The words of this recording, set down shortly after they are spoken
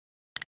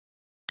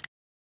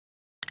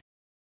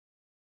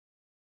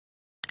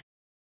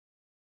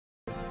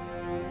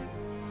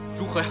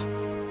如何呀？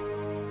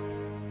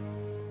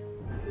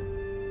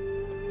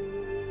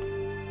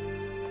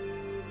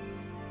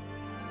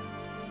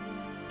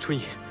春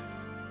隐，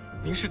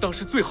您是当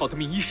时最好的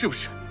名医，是不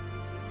是？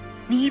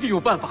您一定有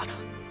办法的。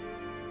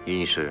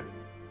殷师，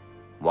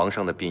王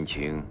上的病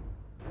情，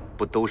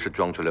不都是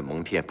装出来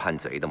蒙骗叛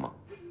贼的吗？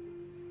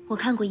我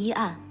看过医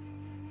案，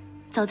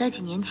早在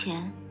几年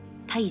前，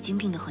他已经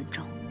病得很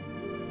重，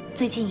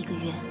最近1个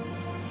月，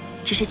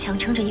只是强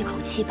撑着一口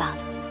气罢了。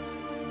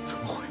怎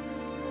么会？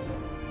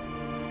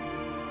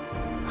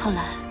后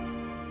来，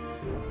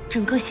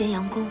整个咸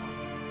阳宫，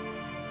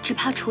只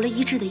怕除了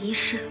医治的医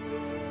师，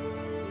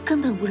根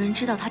本无人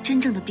知道他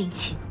真正的病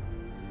情。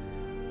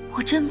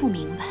我真不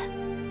明白，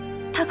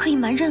他可以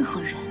瞒任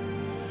何人，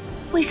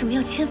为什么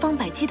要千方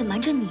百计地瞒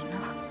着你呢？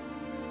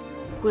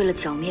为了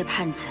剿灭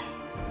叛贼，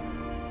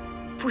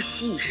不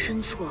惜以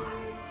身作饵，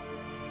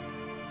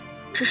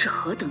这是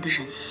何等的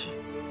人性！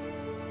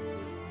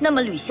那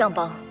么吕相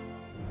邦，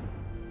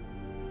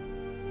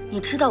你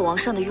知道王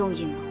上的用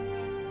意吗？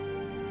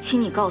请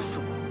你告诉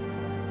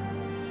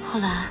我。后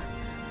来，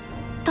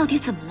到底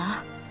怎么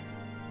了？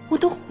我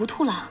都糊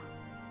涂了。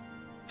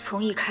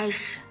从一开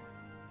始，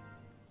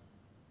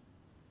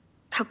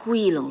他故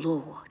意冷落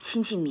我，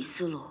亲近米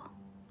斯罗，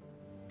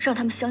让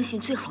他们相信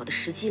最好的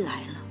时机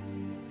来了，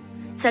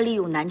再利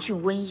用南郡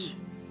瘟疫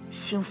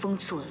兴风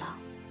作浪，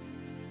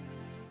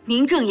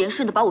名正言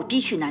顺地把我逼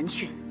去南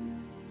郡，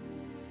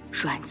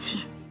软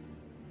禁、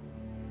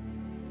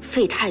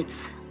废太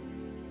子、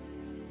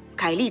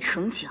改立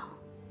城角、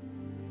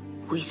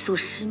萎缩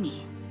失民，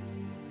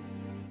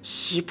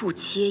一步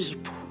接一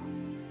步，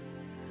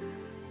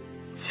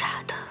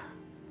假的，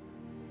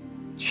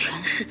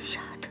全是假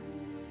的。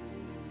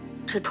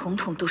这统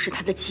统都是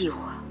他的计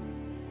划，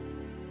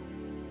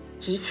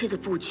一切的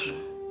布局，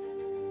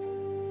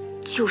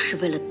就是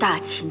为了大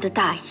秦的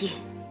大业。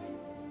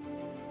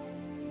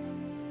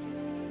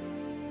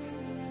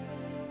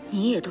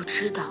你也都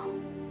知道，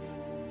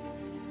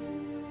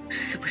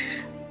是不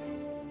是？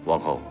王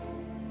后，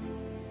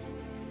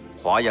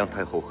华阳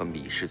太后和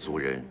芈氏族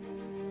人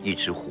一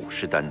直虎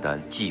视眈眈，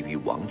觊觎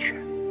王权，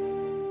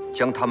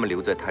将他们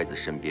留在太子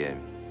身边，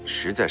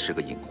实在是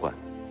个隐患。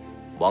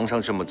王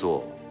上这么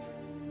做，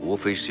无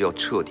非是要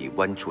彻底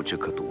剜除这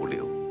颗毒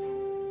瘤，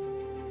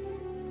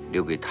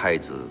留给太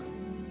子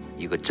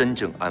一个真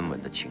正安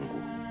稳的秦国。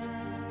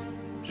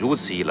如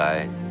此一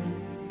来，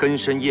根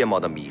深叶茂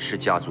的芈氏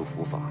家族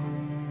伏法，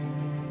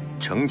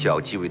城角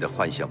继位的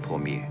幻想破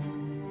灭，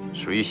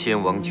属于先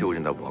王就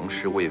任的王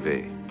室卫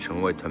尉、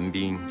城外屯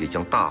兵也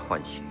将大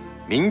换血，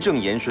名正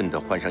言顺地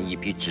换上一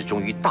批只忠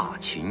于大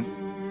秦、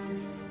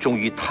忠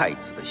于太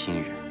子的新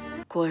人。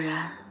果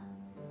然，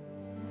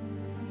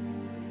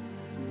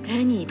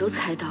连你都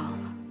猜到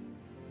了，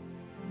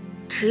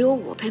只有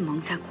我被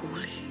蒙在鼓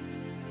里，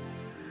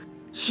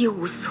一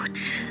无所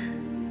知。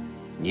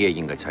你也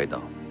应该猜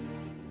到，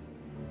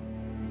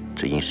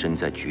只因身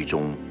在局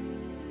中，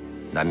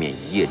难免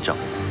一叶障。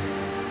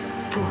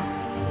不，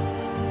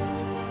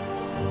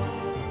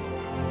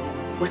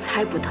我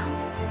猜不到，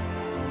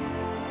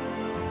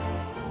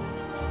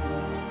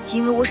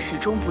因为我始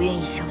终不愿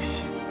意相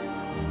信，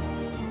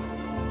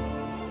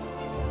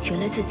原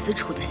来在子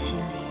楚的心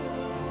里，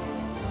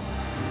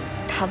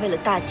他为了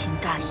大秦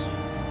大业，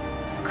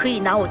可以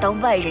拿我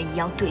当外人一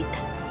样对待，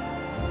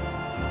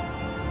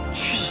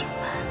去隐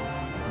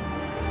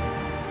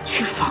瞒，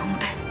去防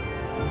备。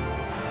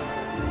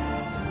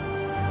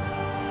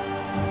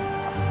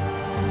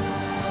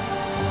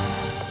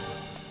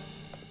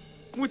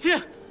母亲，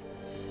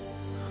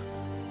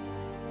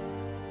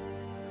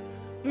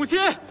母亲！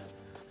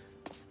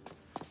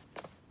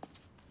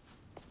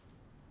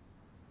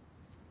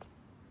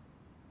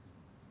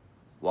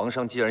王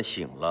上既然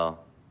醒了，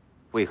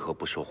为何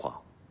不说话？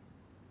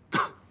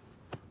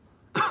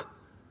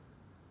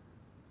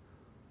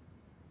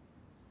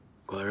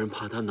寡人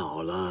怕他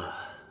恼了，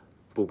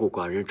不顾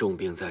寡人重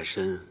病在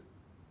身，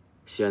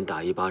先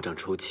打一巴掌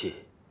出气。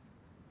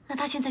那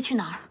他现在去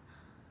哪儿？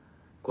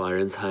寡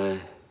人猜，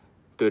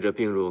对着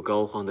病入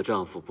膏肓的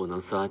丈夫不能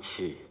撒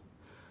气，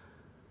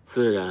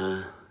自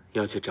然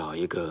要去找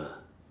一个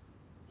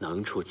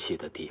能出气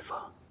的地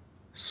方。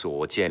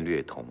所见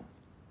略同。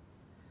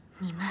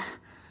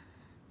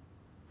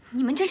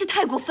你们真是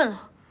太过分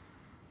了！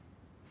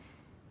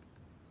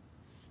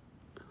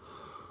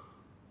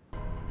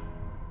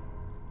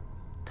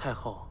太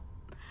后，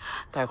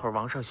待会儿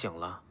王上醒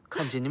了，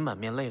看见您满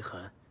面泪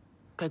痕，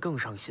该更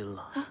伤心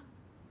了。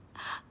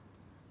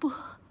不，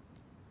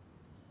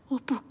我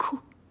不哭。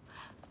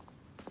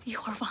一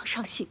会儿王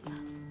上醒了，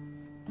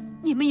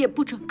你们也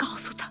不准告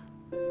诉他。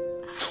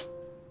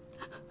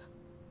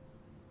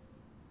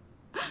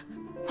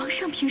王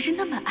上平时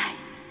那么爱你，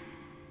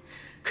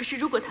可是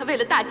如果他为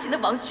了大秦的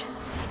王权，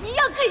一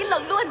样可以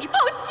冷落你、抛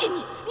弃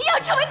你，一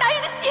样成为男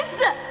人的棋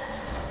子。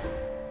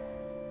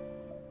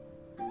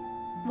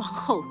王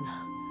后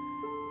呢？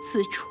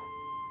子楚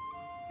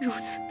如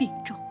此病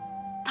重，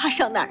她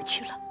上哪儿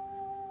去了？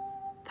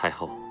太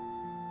后，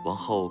王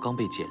后刚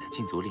被解了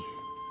禁足令，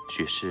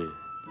许是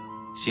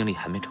心里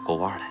还没转过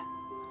弯来。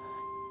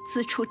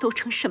子楚都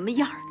成什么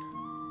样了，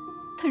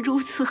他如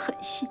此狠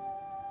心，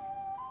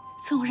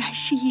纵然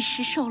是一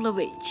时受了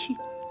委屈，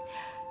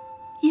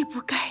也不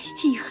该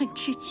记恨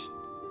至今。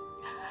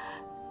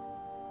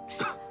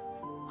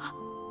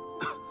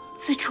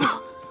子楚，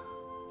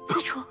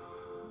子楚，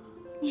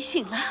你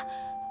醒了，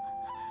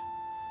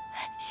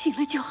醒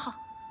了就好，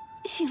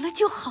醒了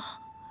就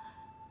好。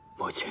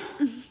母亲。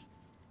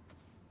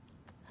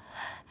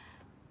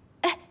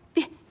哎，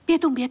别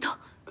动，别动，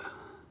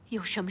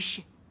有什么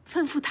事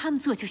吩咐他们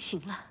做就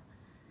行了。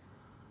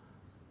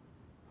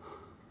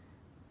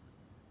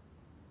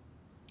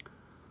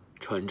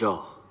传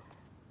诏，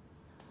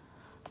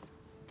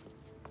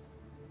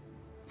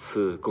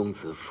赐公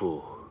子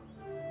父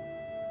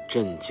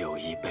鸩酒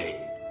一杯，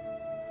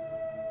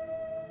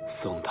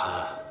送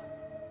他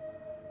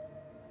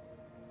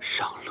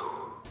上路。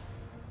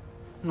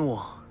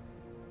诺。